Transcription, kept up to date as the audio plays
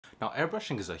Now,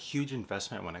 airbrushing is a huge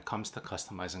investment when it comes to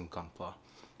customizing Gunpla.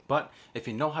 But if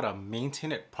you know how to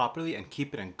maintain it properly and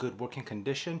keep it in good working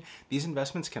condition, these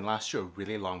investments can last you a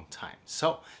really long time.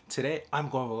 So today I'm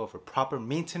going to go over proper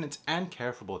maintenance and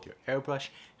care for both your airbrush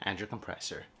and your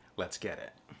compressor. Let's get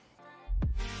it.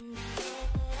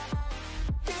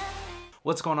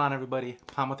 What's going on, everybody?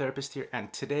 Therapist here,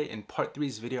 and today in part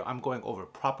 3's video I'm going over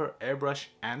proper airbrush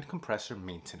and compressor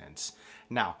maintenance.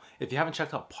 Now, if you haven't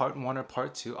checked out part 1 or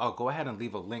part 2, I'll go ahead and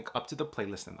leave a link up to the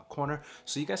playlist in the corner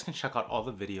so you guys can check out all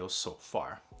the videos so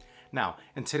far. Now,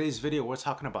 in today's video we're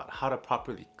talking about how to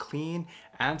properly clean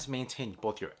and maintain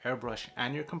both your airbrush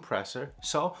and your compressor.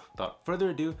 So without further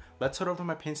ado, let's head over to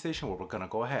my paint station where we're gonna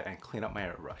go ahead and clean up my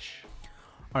airbrush.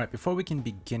 Alright, before we can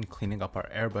begin cleaning up our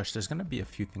airbrush, there's going to be a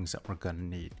few things that we're going to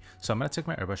need. So I'm going to take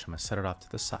my airbrush, I'm going to set it off to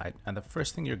the side, and the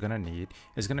first thing you're going to need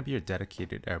is going to be your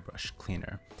dedicated airbrush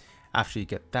cleaner. After you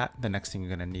get that, the next thing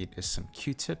you're going to need is some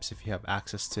Q-tips if you have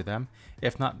access to them.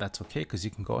 If not, that's okay, because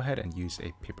you can go ahead and use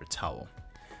a paper towel.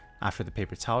 After the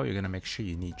paper towel, you're going to make sure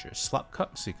you need your slop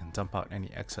cup so you can dump out any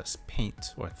excess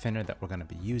paint or thinner that we're going to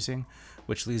be using,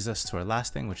 which leads us to our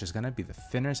last thing, which is going to be the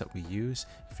thinners that we use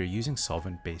if you're using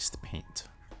solvent-based paint.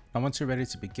 Now once you're ready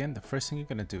to begin, the first thing you're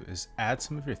going to do is add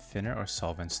some of your thinner or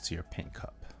solvents to your paint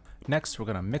cup. Next, we're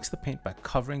going to mix the paint by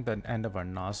covering the end of our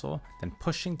nozzle, then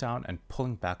pushing down and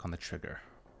pulling back on the trigger.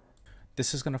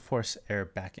 This is going to force air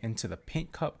back into the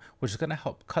paint cup, which is going to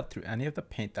help cut through any of the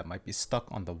paint that might be stuck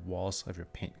on the walls of your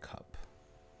paint cup.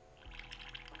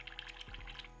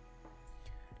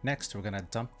 Next, we're going to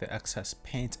dump the excess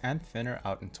paint and thinner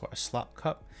out into our slop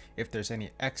cup. If there's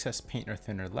any excess paint or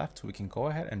thinner left, we can go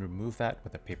ahead and remove that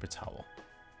with a paper towel.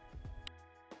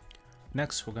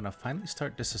 Next, we're going to finally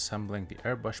start disassembling the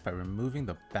airbrush by removing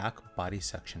the back body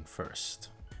section first.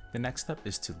 The next step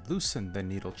is to loosen the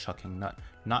needle chucking nut,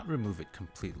 not remove it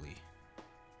completely.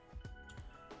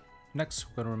 Next,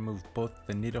 we're going to remove both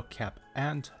the needle cap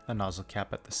and the nozzle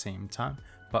cap at the same time,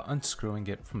 but unscrewing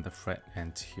it from the front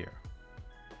end here.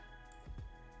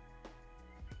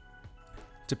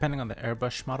 Depending on the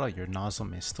airbrush model, your nozzle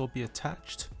may still be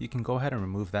attached. You can go ahead and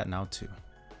remove that now too.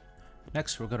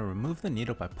 Next, we're going to remove the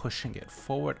needle by pushing it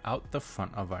forward out the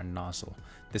front of our nozzle.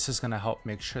 This is going to help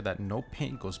make sure that no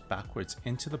paint goes backwards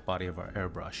into the body of our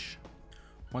airbrush.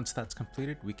 Once that's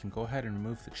completed, we can go ahead and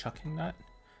remove the chucking nut,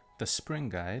 the spring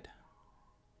guide,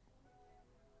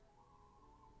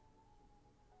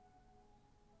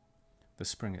 the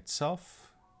spring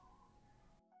itself,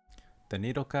 the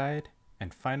needle guide,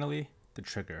 and finally, the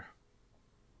trigger.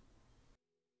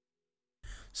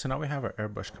 So now we have our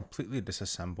airbrush completely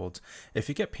disassembled. If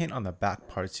you get paint on the back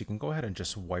parts, you can go ahead and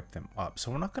just wipe them up.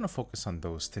 So we're not going to focus on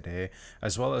those today,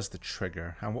 as well as the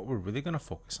trigger. And what we're really going to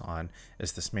focus on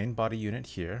is this main body unit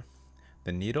here,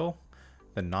 the needle,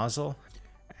 the nozzle,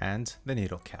 and the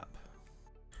needle cap.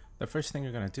 The first thing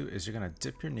you're going to do is you're going to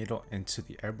dip your needle into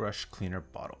the airbrush cleaner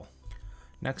bottle.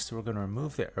 Next, we're going to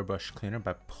remove the airbrush cleaner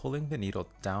by pulling the needle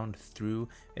down through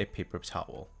a paper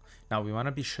towel. Now we want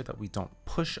to be sure that we don't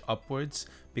push upwards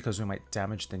because we might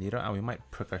damage the needle and we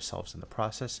might prick ourselves in the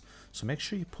process. So make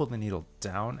sure you pull the needle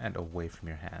down and away from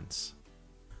your hands.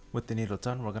 With the needle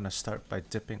done, we're going to start by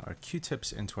dipping our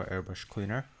Q-tips into our airbrush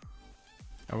cleaner.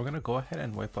 And we're going to go ahead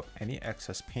and wipe up any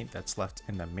excess paint that's left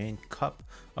in the main cup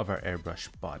of our airbrush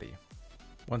body.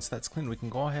 Once that's clean, we can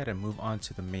go ahead and move on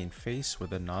to the main face where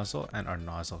the nozzle and our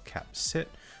nozzle cap sit.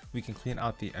 We can clean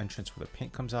out the entrance where the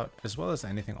paint comes out, as well as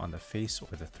anything on the face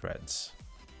or the threads.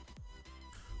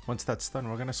 Once that's done,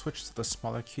 we're going to switch to the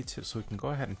smaller Q-tip so we can go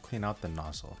ahead and clean out the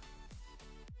nozzle.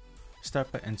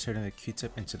 Start by inserting the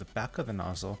Q-tip into the back of the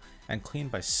nozzle and clean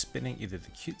by spinning either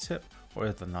the Q-tip or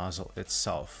the nozzle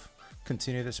itself.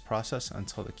 Continue this process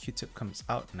until the Q-tip comes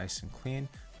out nice and clean,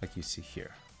 like you see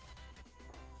here.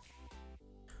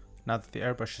 Now that the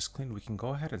airbrush is clean, we can go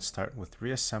ahead and start with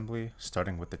reassembly,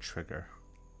 starting with the trigger.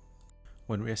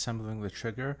 When reassembling the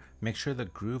trigger, make sure the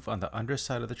groove on the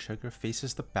underside of the trigger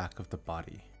faces the back of the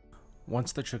body.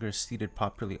 Once the trigger is seated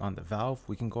properly on the valve,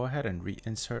 we can go ahead and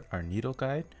reinsert our needle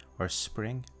guide, our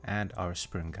spring, and our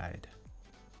spring guide.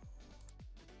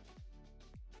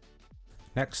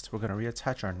 Next, we're going to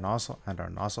reattach our nozzle and our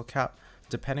nozzle cap.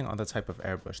 Depending on the type of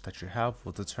airbrush that you have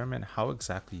will determine how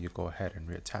exactly you go ahead and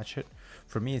reattach it.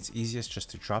 For me, it's easiest just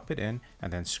to drop it in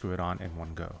and then screw it on in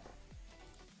one go.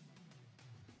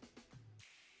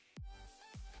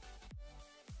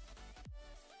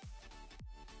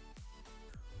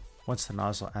 Once the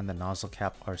nozzle and the nozzle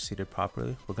cap are seated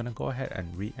properly, we're going to go ahead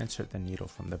and reinsert the needle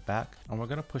from the back, and we're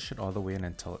going to push it all the way in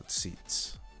until it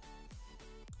seats.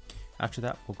 After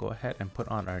that, we'll go ahead and put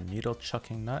on our needle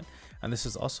chucking nut, and this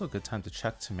is also a good time to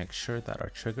check to make sure that our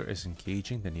trigger is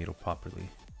engaging the needle properly.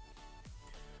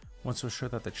 Once we're sure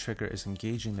that the trigger is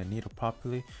engaging the needle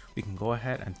properly, we can go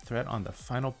ahead and thread on the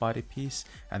final body piece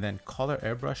and then color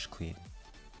airbrush clean.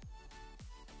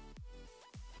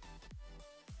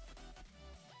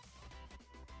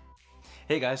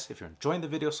 Hey guys, if you're enjoying the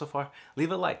video so far,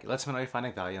 leave a like. It lets me know you're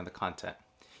finding value in the content.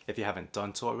 If you haven't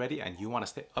done so already and you want to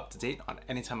stay up to date on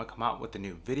any time I come out with a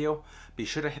new video, be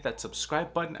sure to hit that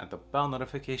subscribe button and the bell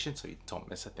notification so you don't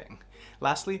miss a thing.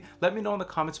 Lastly, let me know in the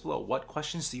comments below what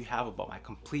questions do you have about my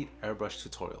complete airbrush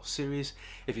tutorial series.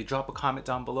 If you drop a comment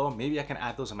down below, maybe I can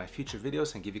add those in my future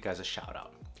videos and give you guys a shout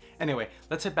out. Anyway,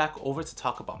 let's head back over to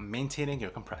talk about maintaining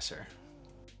your compressor.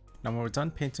 Now when we're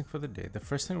done painting for the day, the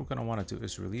first thing we're going to want to do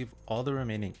is relieve all the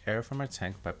remaining air from our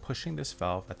tank by pushing this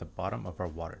valve at the bottom of our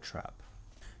water trap.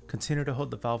 Continue to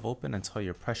hold the valve open until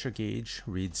your pressure gauge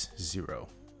reads 0.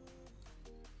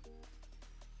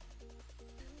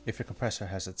 If your compressor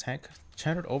has a tank,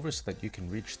 turn it over so that you can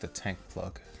reach the tank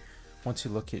plug. Once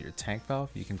you locate your tank valve,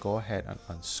 you can go ahead and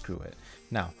unscrew it.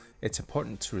 Now, it's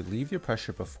important to relieve your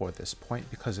pressure before this point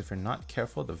because if you're not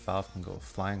careful, the valve can go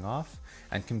flying off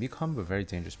and can become a very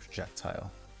dangerous projectile.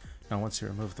 Now once you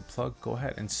remove the plug, go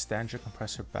ahead and stand your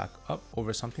compressor back up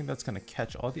over something that's going to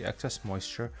catch all the excess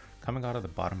moisture coming out of the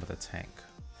bottom of the tank.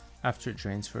 After it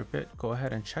drains for a bit, go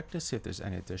ahead and check to see if there's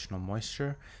any additional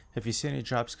moisture. If you see any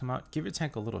drops come out, give your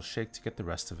tank a little shake to get the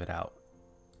rest of it out.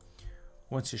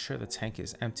 Once you're sure the tank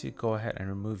is empty, go ahead and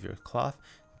remove your cloth,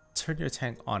 turn your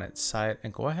tank on its side,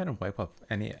 and go ahead and wipe up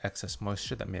any excess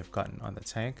moisture that may have gotten on the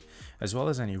tank, as well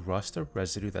as any rust or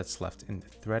residue that's left in the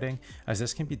threading, as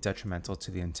this can be detrimental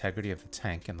to the integrity of the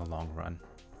tank in the long run.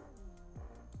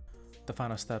 The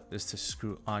final step is to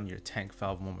screw on your tank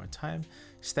valve one more time,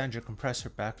 stand your compressor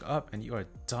back up, and you are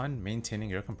done maintaining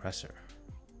your compressor.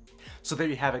 So there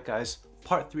you have it guys.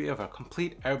 Part 3 of our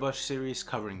complete airbrush series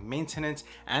covering maintenance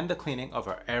and the cleaning of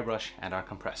our airbrush and our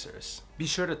compressors. Be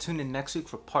sure to tune in next week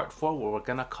for part 4 where we're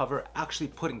gonna cover actually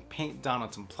putting paint down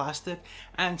on some plastic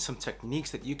and some techniques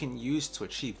that you can use to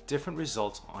achieve different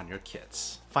results on your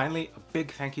kits. Finally, a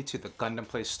big thank you to the Gundam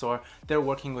Place Store. They're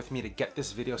working with me to get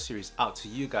this video series out to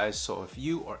you guys, so if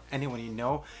you or anyone you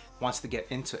know wants to get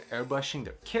into airbrushing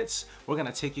their kits, we're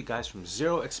gonna take you guys from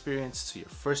zero experience to your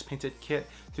first painted kit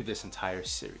through this entire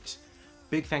series.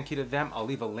 Big thank you to them. I'll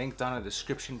leave a link down in the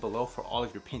description below for all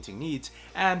of your painting needs.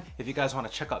 And if you guys want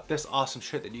to check out this awesome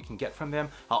shirt that you can get from them,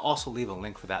 I'll also leave a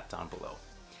link for that down below.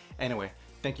 Anyway,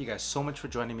 thank you guys so much for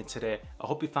joining me today. I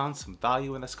hope you found some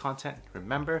value in this content.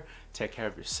 Remember, take care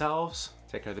of yourselves,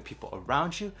 take care of the people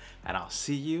around you, and I'll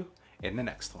see you in the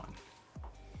next one.